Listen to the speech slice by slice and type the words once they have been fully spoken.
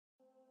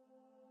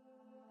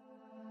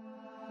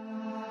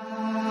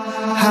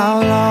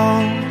How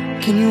long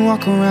can you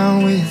walk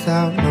around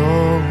without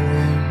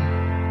knowing?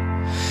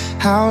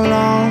 How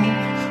long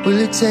will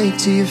it take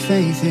till your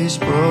faith is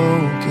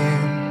broken?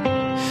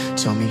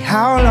 Tell me,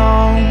 how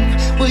long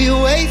will you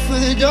wait for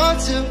the door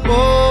to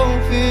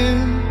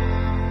open?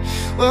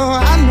 Well,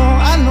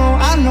 I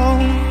know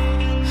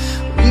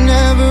we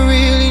never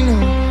really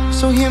know,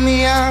 so hear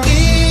me out.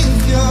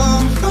 If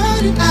you're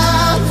running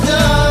out of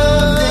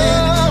love, then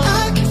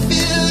I can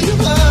fill you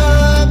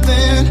up,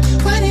 and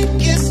when it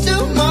gets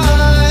too much,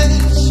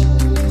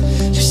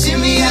 just hear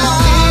me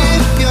out.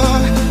 If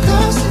you're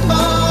lost in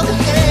all the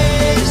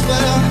haze,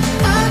 well,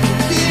 I can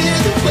clear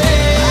the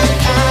way.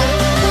 I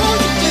know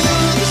you do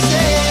the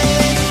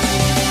same.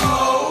 Oh,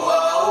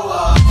 oh,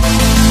 oh.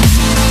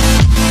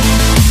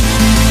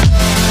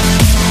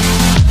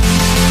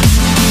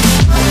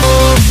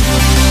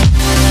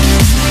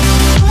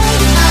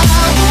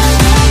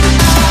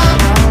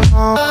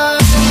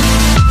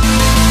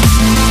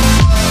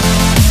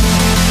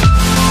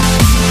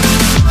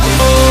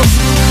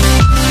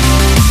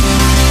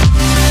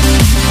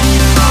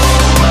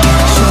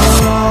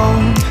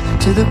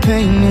 The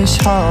pain this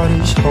heart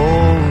is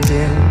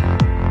holding.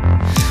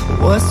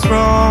 What's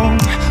wrong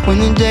when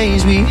the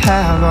days we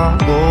have are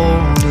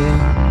golden?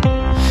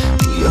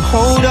 Will you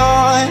hold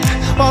on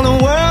while the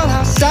world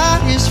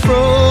outside is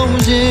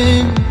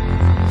frozen?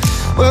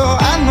 Well,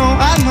 I know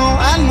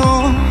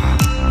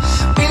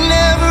we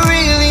never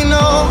really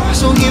know,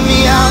 so hear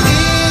me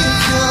out.